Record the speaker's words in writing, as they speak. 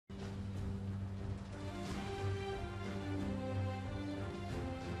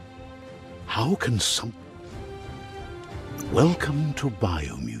How can some... Welcome to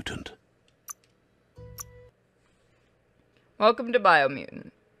Biomutant. Welcome to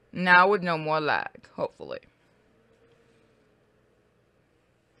Biomutant. Now with no more lag, hopefully.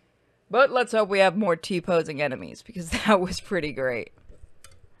 But let's hope we have more T-posing enemies, because that was pretty great.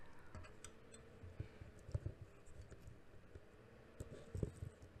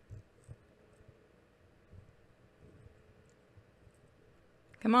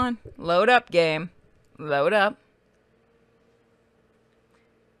 Come on, load up, game. Load up.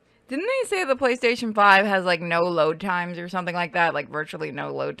 Didn't they say the PlayStation 5 has, like, no load times or something like that? Like, virtually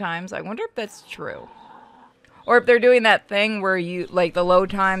no load times? I wonder if that's true. Or if they're doing that thing where you, like, the load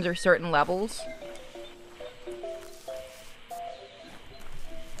times are certain levels.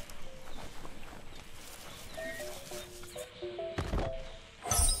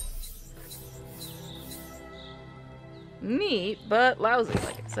 Neat, but lousy,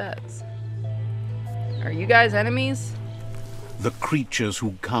 like it says. Are you guys enemies? The creatures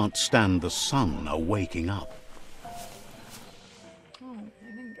who can't stand the sun are waking up. Oh,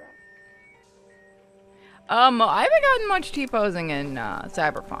 I didn't drop. I haven't gotten much T-posing in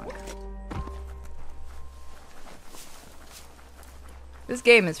Cyberpunk. This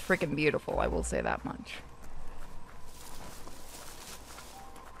game is freaking beautiful, I will say that much.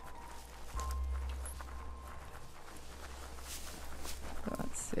 So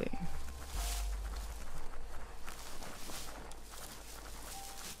let's see.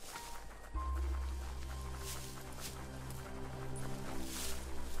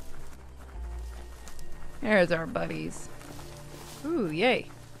 There's our buddies. Ooh, yay.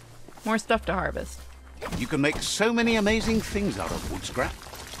 More stuff to harvest. You can make so many amazing things out of wood scrap.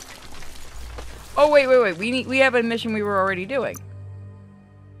 Oh, wait. We have a mission we were already doing.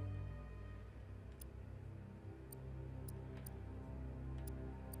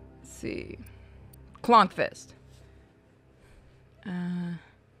 Let's see. Clonk Fist.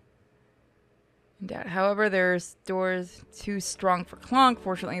 However, there's doors too strong for Clonk.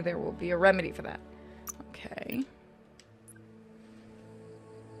 Fortunately, there will be a remedy for that. Okay.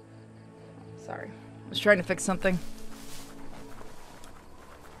 Sorry. I was trying to fix something.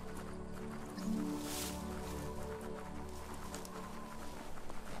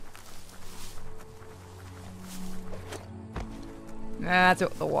 That's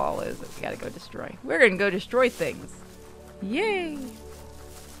what the wall is that we gotta go destroy. We're gonna go destroy things. Yay!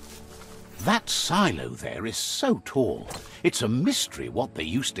 That silo there is so tall. It's a mystery what they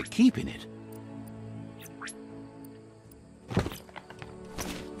used to keep in it.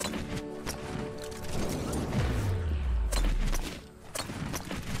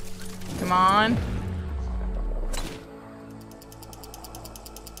 Come on.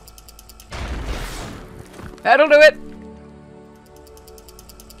 That'll do it.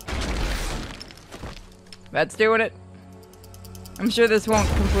 That's doing it. I'm sure this won't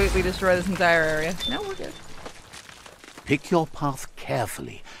completely destroy this entire area. No, we're good. Pick your path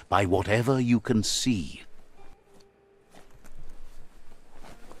carefully by whatever you can see.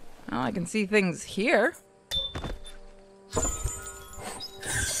 Well, I can see things here.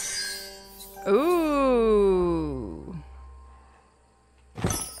 Ooh.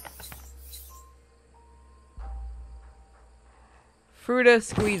 Fruta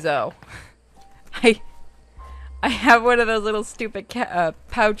Squeezo. I have one of those little stupid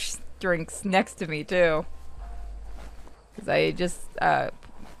pouch drinks next to me too. Because I just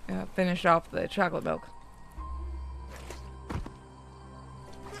finished off the chocolate milk.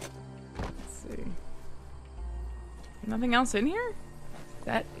 Let's see. Nothing else in here?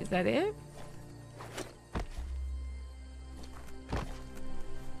 Is that it?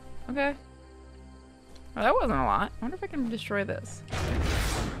 Okay. Well, that wasn't a lot. I wonder if I can destroy this.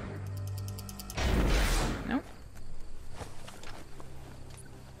 Nope.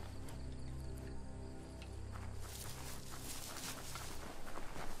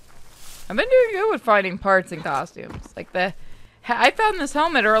 I've been doing good with finding parts and costumes. Like I found this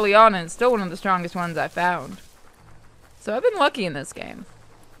helmet early on and it's still one of the strongest ones I found. So I've been lucky in this game.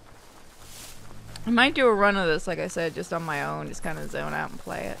 I might do a run of this, like I said, just on my own. Just kind of zone out and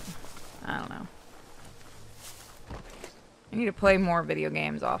play it. I don't know. I need to play more video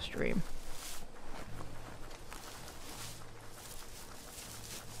games off stream.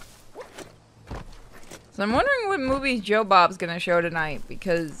 So I'm wondering what movie Joe Bob's gonna show tonight,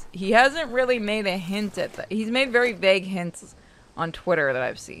 because he hasn't really made a hint at that. He's made very vague hints on Twitter that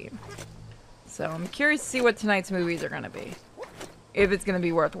I've seen. So I'm curious to see what tonight's movies are gonna be. If it's gonna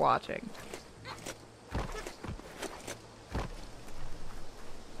be worth watching.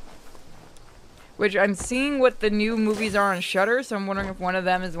 Which I'm seeing what the new movies are on Shudder, so I'm wondering if one of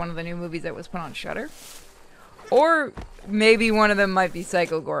them is one of the new movies that was put on Shudder. Or maybe one of them might be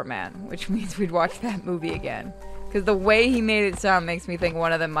Psycho Goreman, which means we'd watch that movie again. Because the way he made it sound makes me think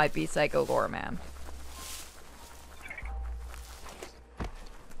one of them might be Psycho Goreman.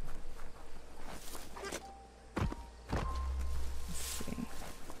 Let's see.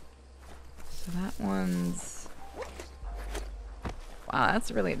 So that one's... Wow,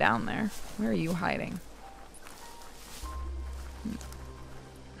 that's really down there. Where are you hiding?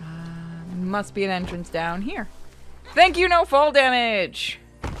 Must be an entrance down here. Thank you, no fall damage!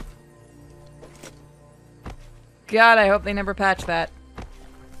 God, I hope they never patch that.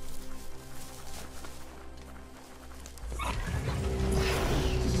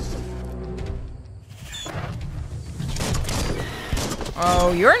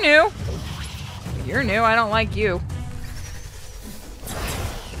 Oh, you're new! You're new, I don't like you.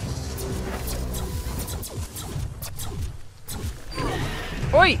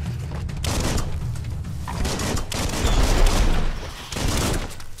 Oi!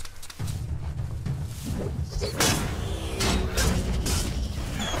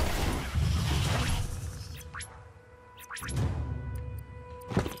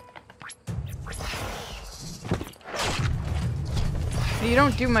 You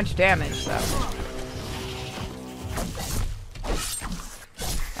don't do much damage, though.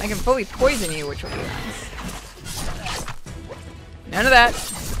 I can fully poison you, which will be nice. None of that.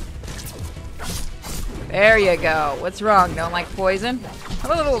 There you go. What's wrong? Don't like poison?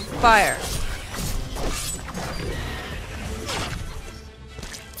 Have a little fire.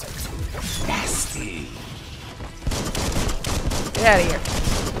 Nasty. Get out of here.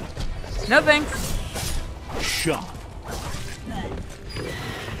 No thanks. Sharp.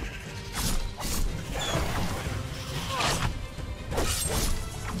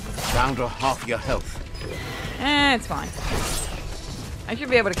 Down to half your health. It's fine. I should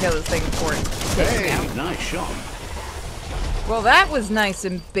be able to kill this thing before it takes me out. Hey, nice shot. Well, that was nice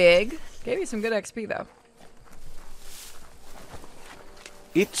and big. Gave you some good XP, though.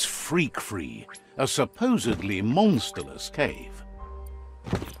 It's freak-free, a supposedly monsterless cave.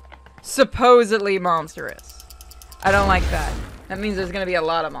 Supposedly monstrous. I don't like that. That means there's going to be a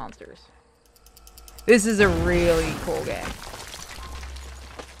lot of monsters. This is a really cool game.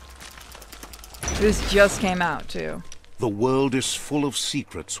 This just came out, too. The world is full of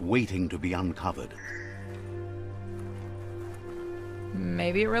secrets waiting to be uncovered.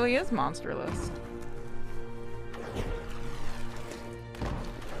 Maybe it really is monsterless.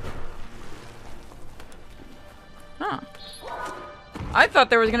 Huh. I thought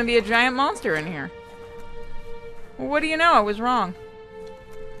there was going to be a giant monster in here. Well, what do you know? I was wrong.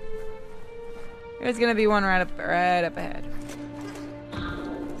 There's going to be one right up ahead.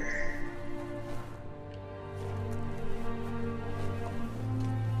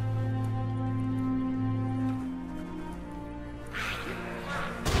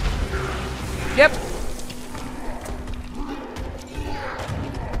 Yep.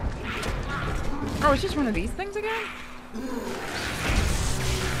 Oh, it's just one of these things again?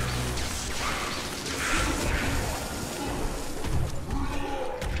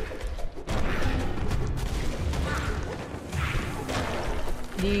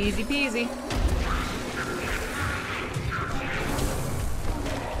 Easy peasy.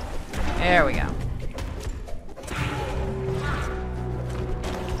 There we go.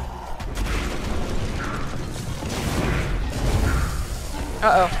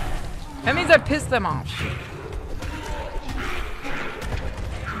 Uh-oh. That means I pissed them off.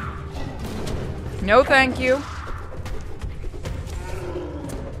 No thank you.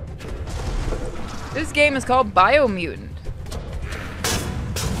 This game is called Biomutant.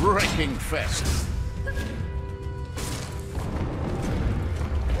 Wrecking fest.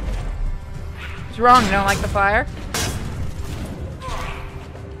 What's wrong? You don't like the fire?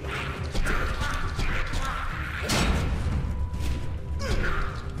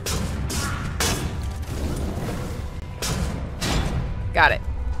 Got it.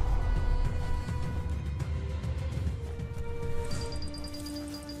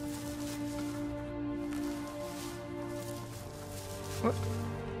 Whoop.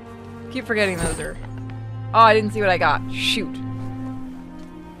 Keep forgetting those are... Oh, I didn't see what I got. Shoot.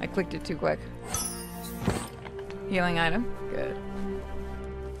 I clicked it too quick. Healing item. Good.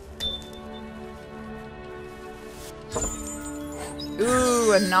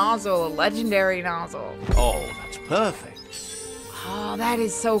 Ooh, a nozzle. A legendary nozzle. Oh, that's perfect. Oh, that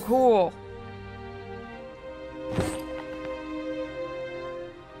is so cool.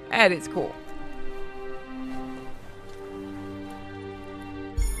 That is cool.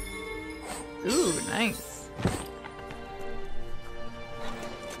 Ooh, nice.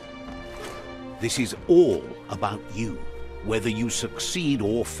 This is all about you. Whether you succeed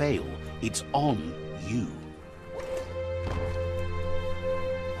or fail, it's on you.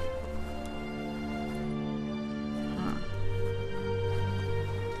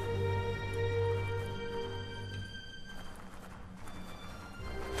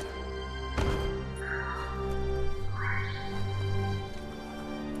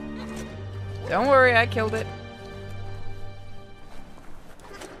 Don't worry, I killed it.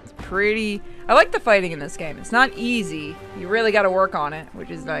 It's pretty... I like the fighting in this game. It's not easy. You really gotta work on it, which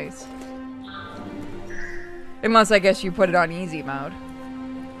is nice. Unless, I guess, you put it on easy mode.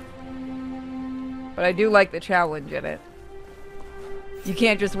 But I do like the challenge in it. You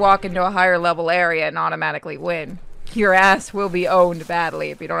can't just walk into a higher level area and automatically win. Your ass will be owned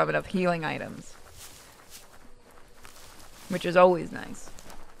badly if you don't have enough healing items. Which is always nice.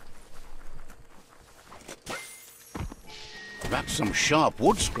 That's some sharp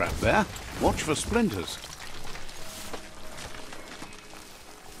wood scrap there. Watch for splinters.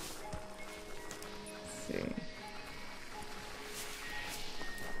 Let's see.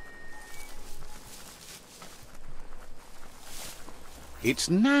 It's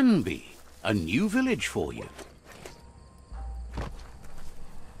Nanby, a new village for you.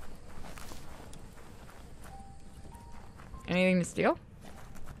 Anything to steal?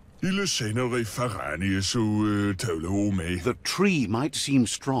 The tree might seem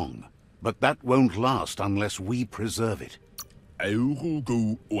strong, but that won't last unless we preserve it.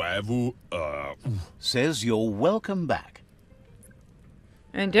 Says you're welcome back.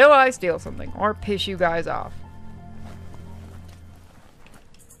 Until I steal something, or piss you guys off.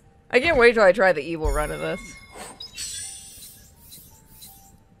 I can't wait till I try the evil run of this.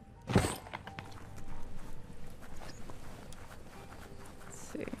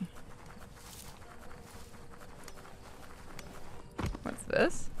 What's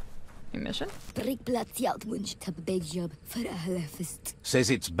this? A mission? Says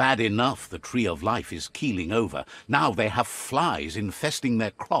it's bad enough the Tree of Life is keeling over. Now they have flies infesting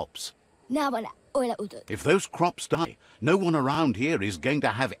their crops. If those crops die, no one around here is going to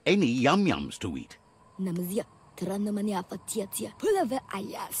have any yum-yums to eat.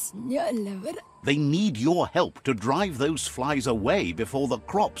 They need your help to drive those flies away before the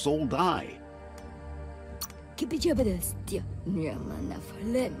crops all die.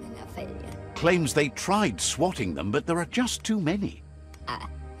 Claims they tried swatting them, but there are just too many.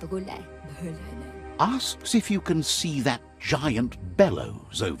 Asks if you can see that giant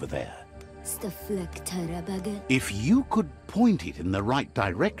bellows over there. If you could point it in the right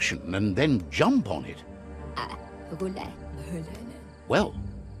direction and then jump on it, well,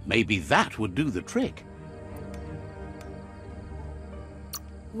 maybe that would do the trick.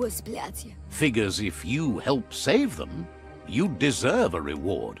 Figures if you help save them, you deserve a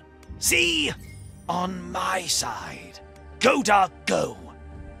reward. See? On my side. Go, Dark, go!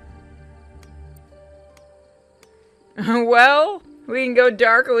 Well, we can go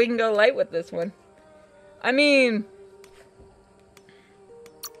dark or we can go light with this one. I mean...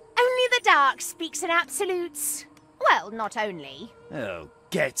 Only the dark speaks in absolutes. Well, not only. Oh,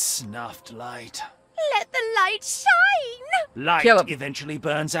 get snuffed, Light. Let the light shine! Light Kill him. eventually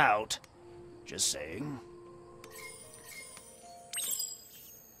burns out. Just saying.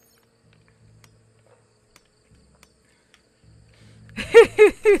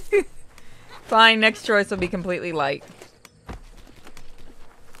 Fine, next choice will be completely light.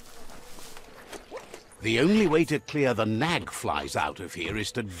 The only way to clear the nag flies out of here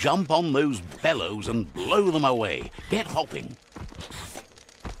is to jump on those bellows and blow them away. Get hopping.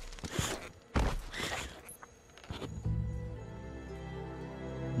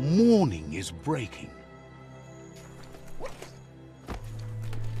 Morning is breaking.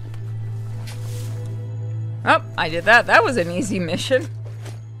 Oh, I did that. That was an easy mission.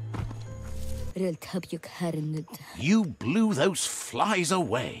 You blew those flies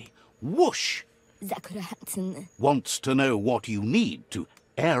away. Whoosh! Wants to know what you need to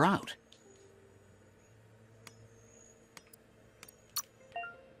air out.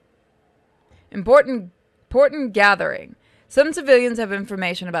 Important gathering. Some civilians have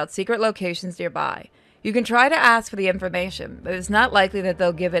information about secret locations nearby. You can try to ask for the information, but it's not likely that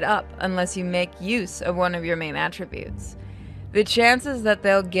they'll give it up unless you make use of one of your main attributes. The chances that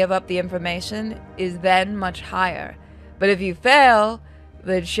they'll give up the information is then much higher. But if you fail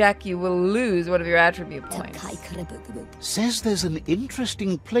the check, you will lose one of your attribute points. Says there's an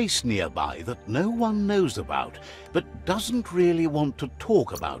interesting place nearby that no one knows about, but doesn't really want to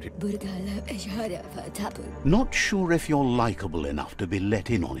talk about it. Not sure if you're likable enough to be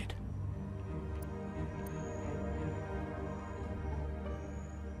let in on it.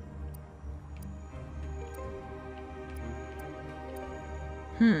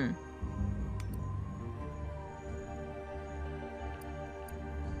 Hmm.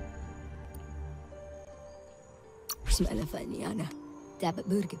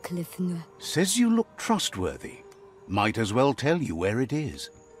 Says you look trustworthy. Might as well tell you where it is.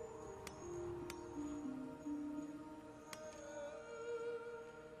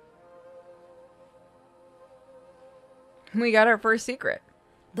 We got our first secret.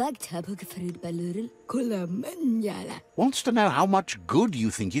 Wants to know how much good you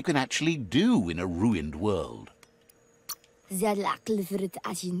think you can actually do in a ruined world.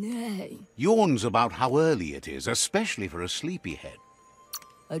 Yawns about how early it is, especially for a sleepyhead.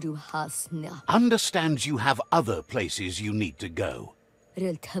 Understands you have other places you need to go.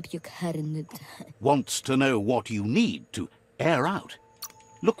 Wants to know what you need to air out.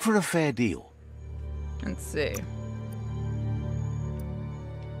 Look for a fair deal. Let's see.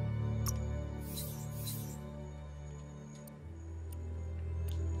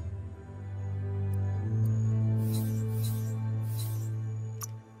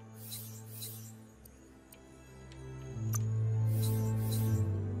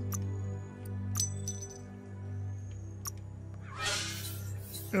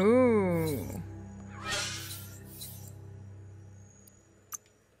 Ooh.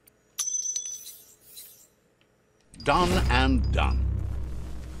 Done and done.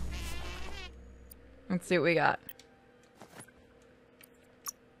 Let's see what we got.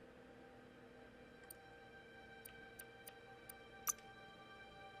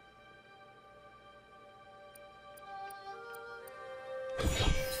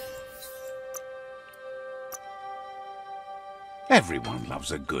 Everyone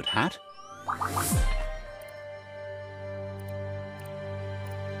loves a good hat.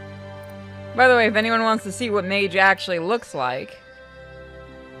 By the way, if anyone wants to see what Mage actually looks like,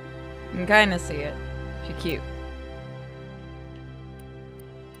 you can kind of see it. She's cute.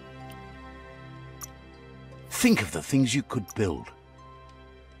 Think of the things you could build.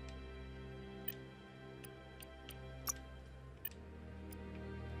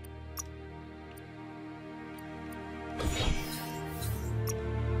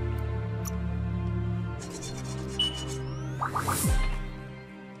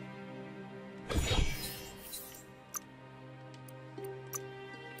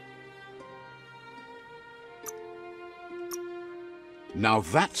 Now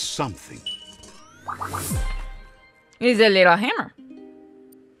that's something. He's a little hammer.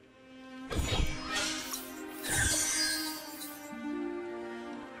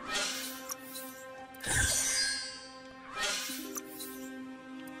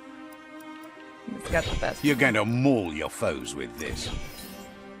 He's got the best. You're going to maul your foes with this.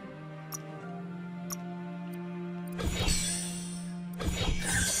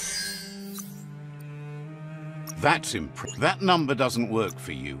 That's impressive. That number doesn't work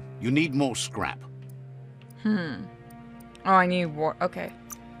for you. You need more scrap. Oh, I need war. Okay.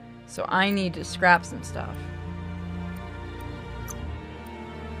 So I need to scrap some stuff.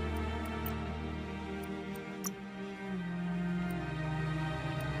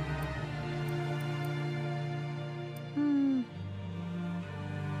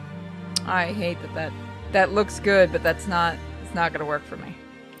 I hate that looks good, but it's not gonna work for me.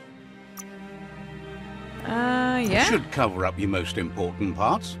 Yeah. Should cover up your most important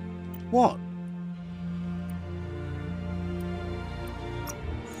parts. What?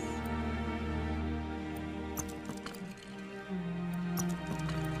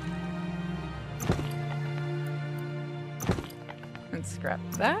 Let's scrap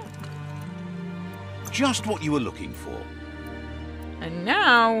that. Just what you were looking for. And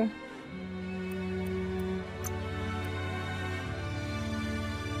now...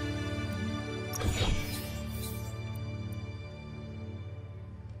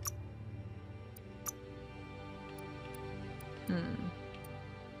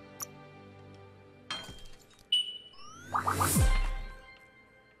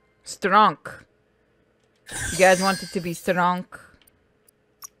 Strong. You guys want it to be strong?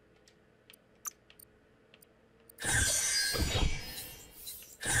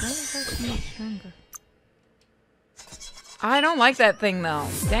 I don't like that thing though.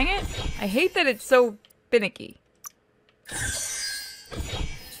 Dang it. I hate that it's so finicky.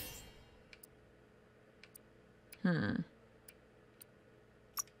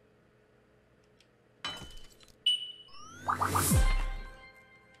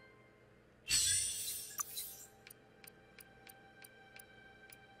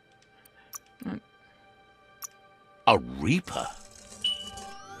 A Reaper?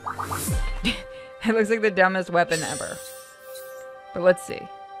 It looks like the dumbest weapon ever. But let's see.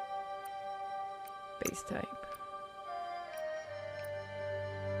 Base type.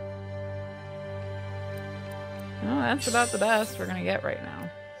 that's about the best we're gonna get right now.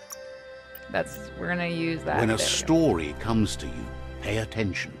 We're gonna use that. When a story comes to you, pay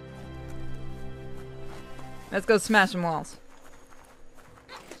attention. Let's go smash some walls.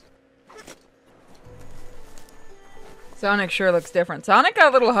 Sonic sure looks different. Sonic got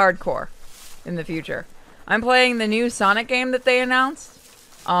a little hardcore in the future. I'm playing the new Sonic game that they announced.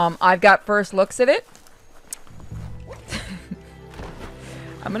 I've got first looks at it.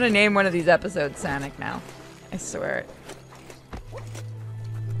 I'm gonna name one of these episodes Sonic now. I swear it.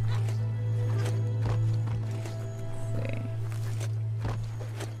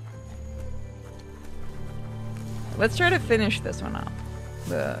 Let's try to finish this one up.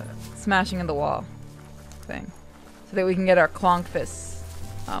 The smashing of the wall thing. So that we can get our clonk fists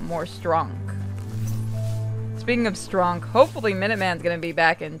more strong. Speaking of strong, hopefully Minuteman's gonna be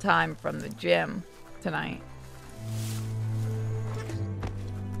back in time from the gym tonight.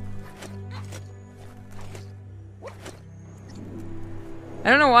 I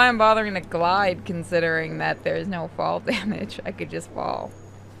don't know why I'm bothering to glide considering that there's no fall damage. I could just fall.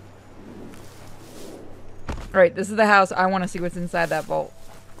 Alright, this is the house. I want to see what's inside that vault.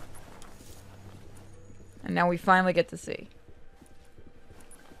 And now we finally get to see.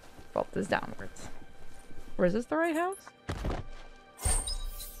 Vault is downwards. Or is this the right house?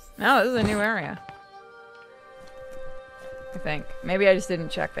 No, this is a new area. I think. Maybe I just didn't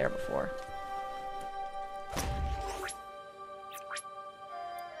check there before.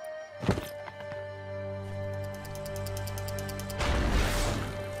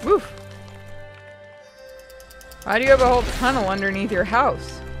 Woof! Why do you have a whole tunnel underneath your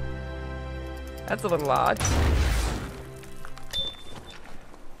house? That's a little odd.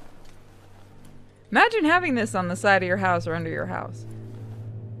 Imagine having this on the side of your house or under your house.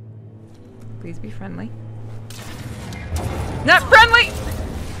 Please be friendly. Not friendly!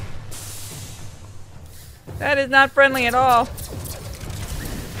 That is not friendly at all.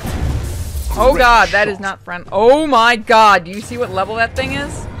 Oh god, that is not friendly. Oh my god, do you see what level that thing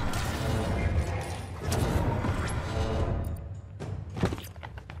is?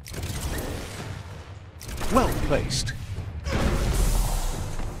 Well placed.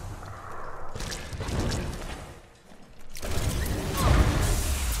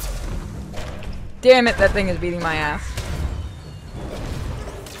 Damn it, that thing is beating my ass.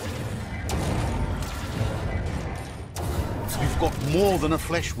 You've got more than a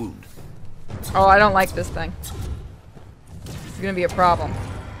flesh wound. Oh, I don't like this thing. It's gonna be a problem.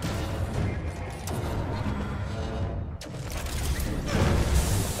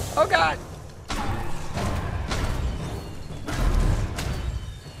 Oh god!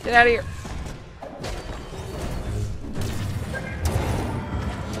 Get out of here.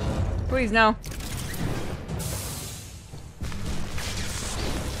 Please, no.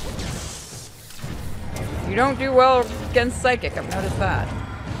 You don't do well against psychic, I've noticed that.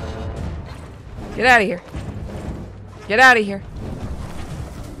 Get out of here. Get out of here.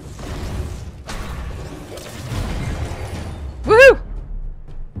 Woohoo!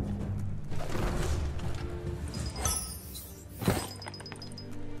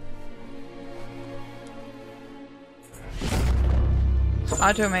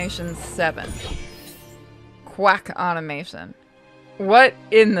 Automation 7. Quack automation. What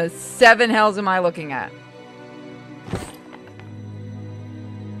in the 7 hells am I looking at?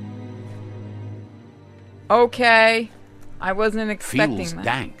 Okay. I wasn't expecting Feels that.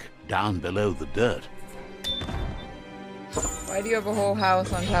 dank down below the dirt. Why do you have a whole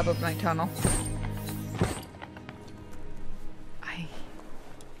house on top of my tunnel?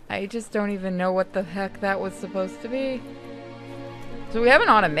 I just don't even know what the heck that was supposed to be. So we have an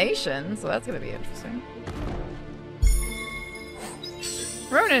automation, so that's gonna be interesting.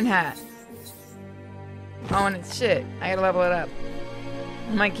 Ronin hat. Oh, and it's shit. I gotta level it up.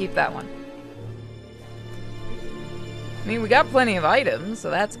 I might keep that one. I mean, we got plenty of items,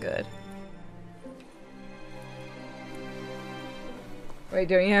 so that's good. Wait,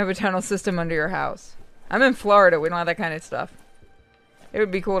 don't you have a tunnel system under your house? I'm in Florida. We don't have that kind of stuff. It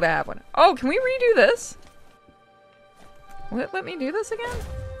would be cool to have one. Oh, can we redo this? Will it let me do this again?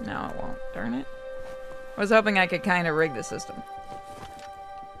 No, it won't. Darn it. I was hoping I could kind of rig the system.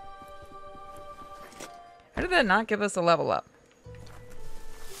 How did that not give us a level up?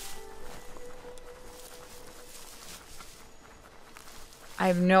 I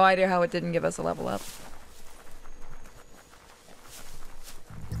have no idea how it didn't give us a level up.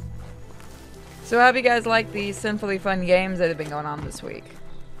 So how have you guys liked the sinfully fun games that have been going on this week?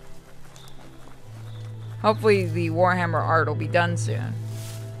 Hopefully the Warhammer art will be done soon,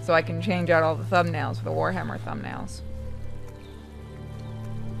 so I can change out all the thumbnails for the Warhammer thumbnails.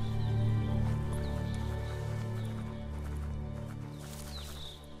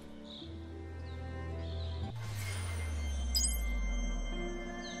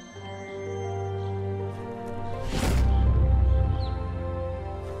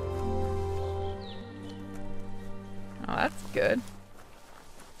 good.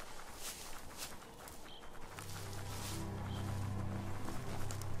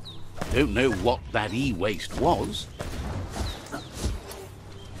 Don't know what that e-waste was.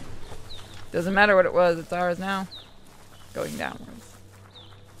 Doesn't matter what it was, it's ours now. Going downwards.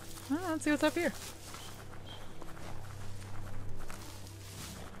 Well, let's see what's up here.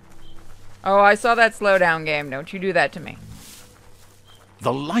 Oh, I saw that slowdown game. Don't you do that to me.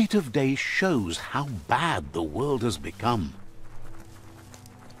 The light of day shows how bad the world has become.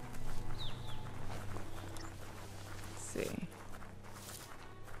 Let's see.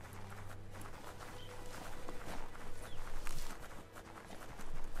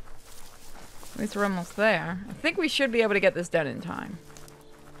 At least we're almost there. I think we should be able to get this done in time.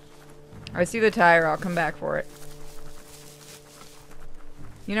 I see the tire. I'll come back for it.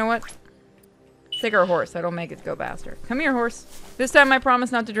 You know what? Take our horse. That'll make it go faster. Come here, horse. This time I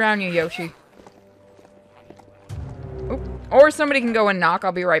promise not to drown you, Yoshi. Oop. Or somebody can go and knock.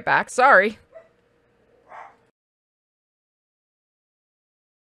 I'll be right back. Sorry.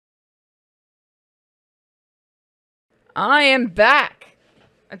 I am back.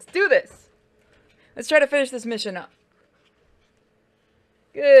 Let's do this. Let's try to finish this mission up.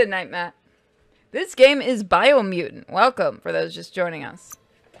 Good night, Matt. This game is Biomutant. Welcome for those just joining us.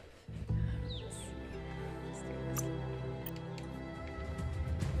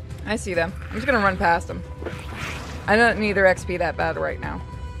 I see them. I'm just gonna run past them. I don't need their XP that bad right now.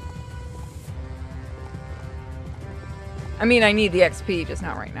 I mean, I need the XP, just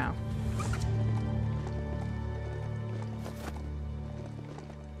not right now.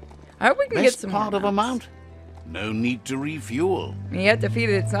 I hope we can get some part more of a mount. No need to refuel. You get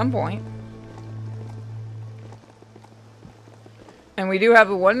defeated at some point. And we do have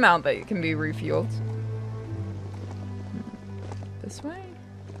a one mount that can be refueled. This way?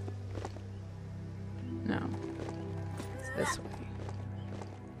 No. It's this way.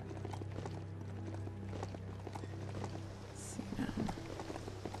 Let's see now.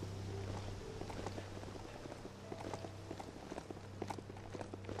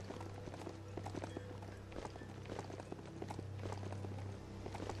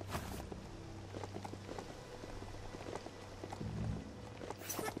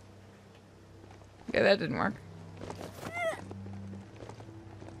 Okay, that didn't work.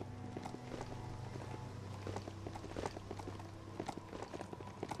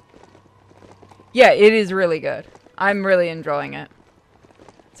 Yeah, it is really good. I'm really enjoying it.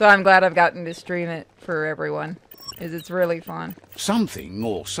 So I'm glad I've gotten to stream it for everyone, because it's really fun. Something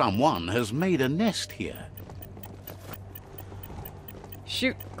or someone has made a nest here.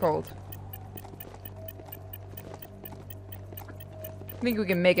 Shoot, cold. I think we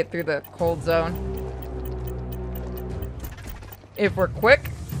can make it through the cold zone. If we're quick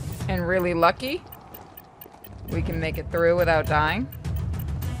and really lucky, we can make it through without dying.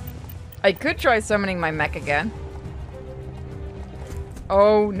 I could try summoning my mech again.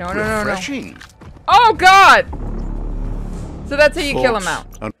 Oh, no, no, no, no. Oh, God! So that's how you kill him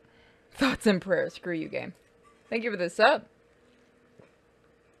out. Thoughts and prayers. Screw you, game. Thank you for the sub.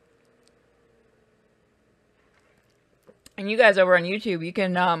 And you guys over on YouTube, you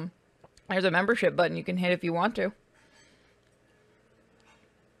can, there's a membership button you can hit if you want to.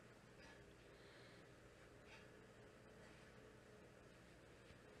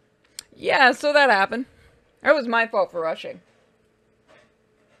 Yeah, so that happened. That was my fault for rushing.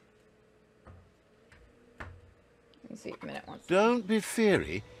 Let me see if Minute wants to... Don't be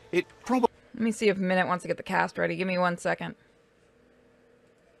fiery. It probably... Let me see if Minute wants to get the cast ready. Give me 1 second.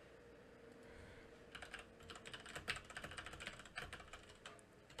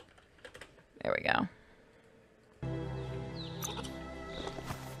 There we go.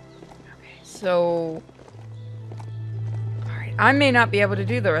 Okay, so... Alright, I may not be able to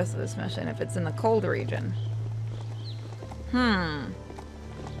do the rest of this mission if it's in the cold region. Let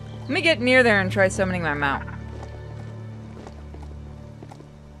me get near there and try summoning my mount.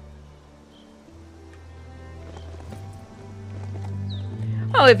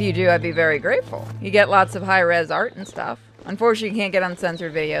 Well, if you do, I'd be very grateful. You get lots of high-res art and stuff. Unfortunately, you can't get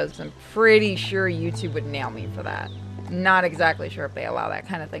uncensored videos. I'm pretty sure YouTube would nail me for that. Not exactly sure if they allow that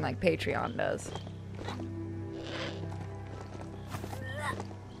kind of thing like Patreon does.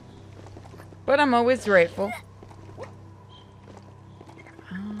 But I'm always grateful.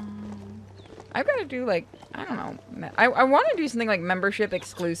 I've got to do, like, I don't know. I want to do something like membership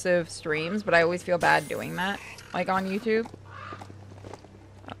exclusive streams, but I always feel bad doing that, like on YouTube.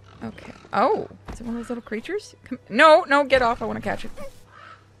 Okay. Oh, is it one of those little creatures? Come, no, no, get off. I want to catch it.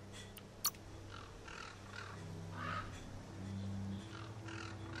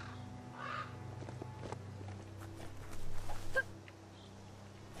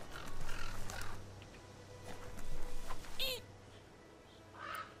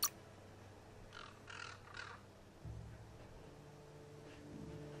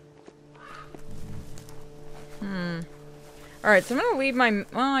 Alright, so I'm gonna leave my...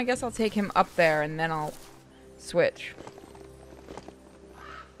 Well, I guess I'll take him up there and then I'll switch.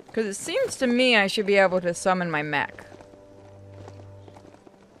 Because it seems to me I should be able to summon my mech.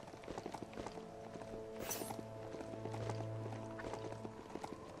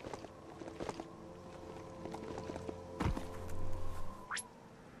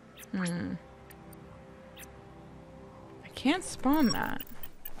 I can't spawn that.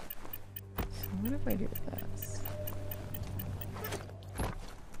 So what if I do this?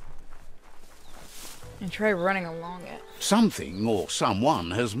 And try running along it. Something or someone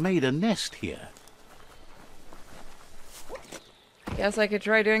has made a nest here. Guess I could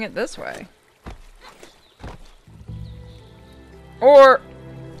try doing it this way. Or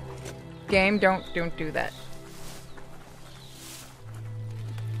game, don't do that.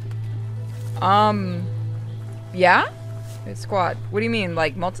 Yeah? Squad. What do you mean?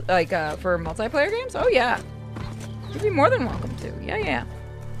 Like for multiplayer games? Oh yeah. You'd be more than welcome to. Yeah, yeah.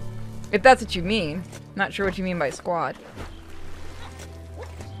 If that's what you mean. Not sure what you mean by squad.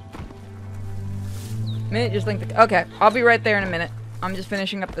 Minute, just link the... Okay, I'll be right there in a minute. I'm just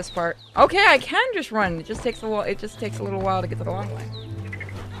finishing up this part. Okay, I can just run. It just takes a while. It just takes a little while to get to the long way.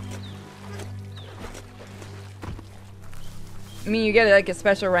 I mean, you get like a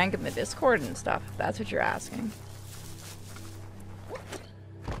special rank in the Discord and stuff. If that's what you're asking.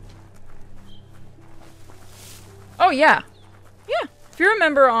 Oh yeah, yeah. If you're a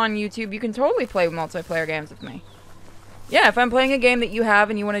member on YouTube, you can totally play multiplayer games with me. Yeah, if I'm playing a game that you have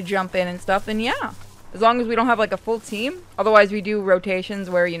and you want to jump in and stuff, then yeah. As long as we don't have like a full team. Otherwise, we do rotations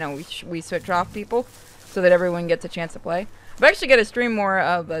where, you know, we switch off people so that everyone gets a chance to play. I've actually got to stream more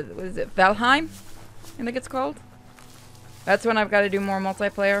of, what is it, Valheim? I think it's called. That's when I've got to do more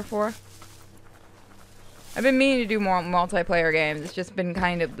multiplayer for. I've been meaning to do more multiplayer games. It's just been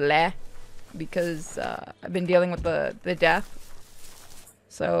kind of bleh. Because I've been dealing with the death.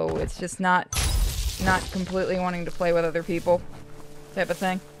 So it's just not completely wanting to play with other people type of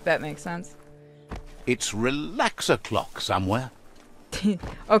thing. If that makes sense. It's relaxer clock somewhere.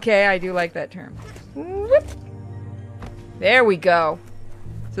 Okay, I do like that term. Whoop. There we go.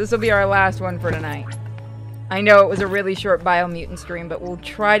 So this will be our last one for tonight. I know it was a really short Biomutant stream, but we'll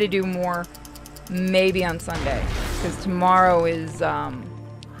try to do more maybe on Sunday. Because tomorrow is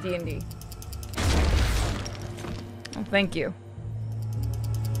D&D. Oh, thank you.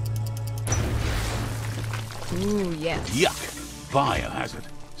 Ooh, yes. Yuck. Biohazard.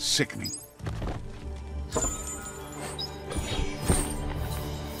 Sickening.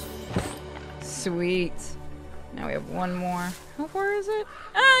 Sweet. Now we have one more. How far is it?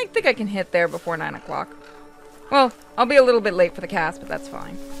 I think I can hit there before 9 o'clock. Well, I'll be a little bit late for the cast, but that's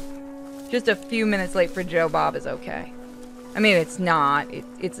fine. Just a few minutes late for Joe Bob is okay. I mean, it's not.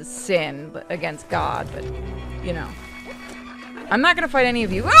 It's a sin against God, but, you know. I'm not going to fight any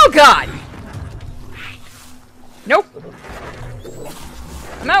of you. Oh, God! Nope.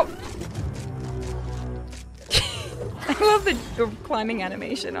 I'm out. I love the climbing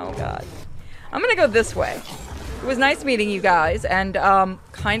animation. Oh, God. I'm going to go this way. It was nice meeting you guys, and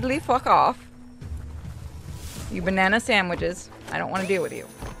kindly fuck off. You banana sandwiches. I don't want to deal with you.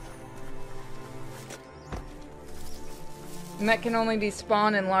 Mech can only be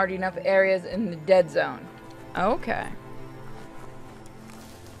spawned in large enough areas in the dead zone. Okay.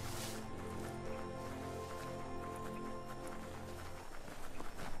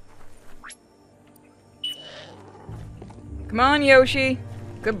 Come on, Yoshi.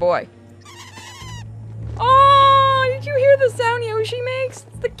 Good boy. Oh, did you hear the sound Yoshi makes?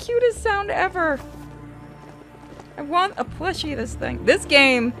 It's the cutest sound ever. I want a plushie of this thing. This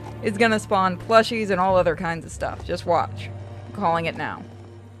game is gonna spawn plushies and all other kinds of stuff. Just watch. I'm calling it now.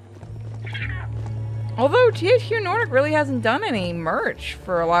 Although thqnordic really hasn't done any merch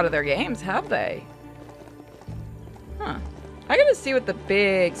for a lot of their games, have they? Huh. I gotta see what the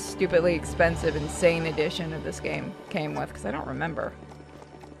big, stupidly expensive, insane edition of this game came with, because I don't remember.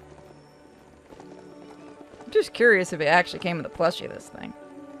 I'm just curious if it actually came with a plushie of this thing.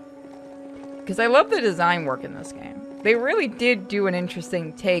 Because I love the design work in this game. They really did do an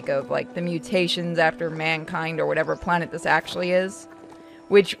interesting take of, like, the mutations after mankind or whatever planet this actually is.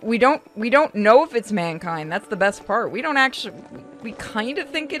 Which, we don't know if it's mankind. That's the best part. We don't actually... We kind of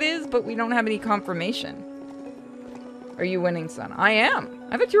think it is, but we don't have any confirmation. Are you winning, son? I am.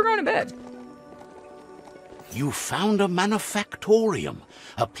 I thought you were going to bed. You found a manufactorium.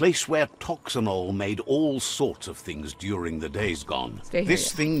 A place where Toxanol made all sorts of things during the days gone.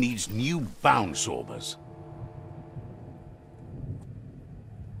 This thing needs new bound sorbers.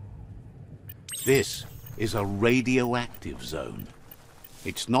 This is a radioactive zone.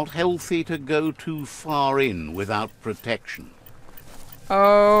 It's not healthy to go too far in without protection.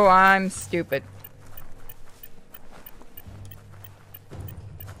 Oh, I'm stupid.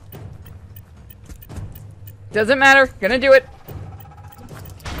 Doesn't matter. Gonna do it.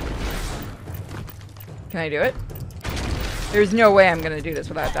 Can I do it? There's no way I'm gonna do this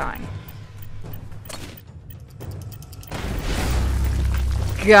without dying.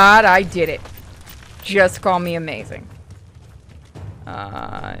 God, I did it. Just call me amazing.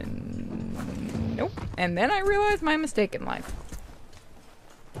 Nope. And then I realized my mistake in life.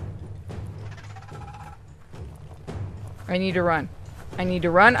 I need to run. I need to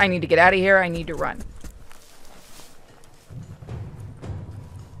run. I need to get out of here. I need to run.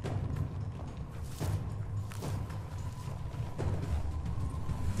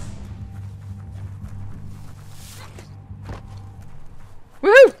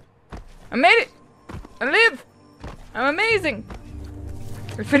 Woohoo! I made it! I live! I'm amazing!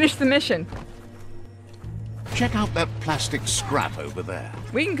 We finished the mission. Check out that plastic scrap over there.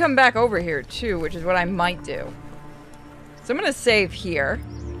 We can come back over here too, which is what I might do. So I'm gonna save here.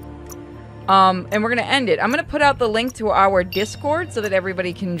 And we're gonna end it. I'm gonna put out the link to our Discord so that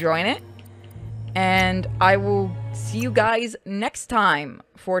everybody can join it. And I will see you guys next time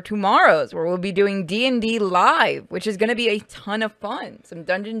for tomorrow's, where we'll be doing D&D live, which is gonna be a ton of fun. Some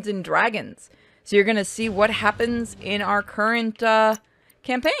Dungeons and Dragons. So you're gonna see what happens in our current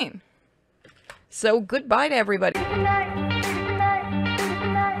campaign. So goodbye to everybody.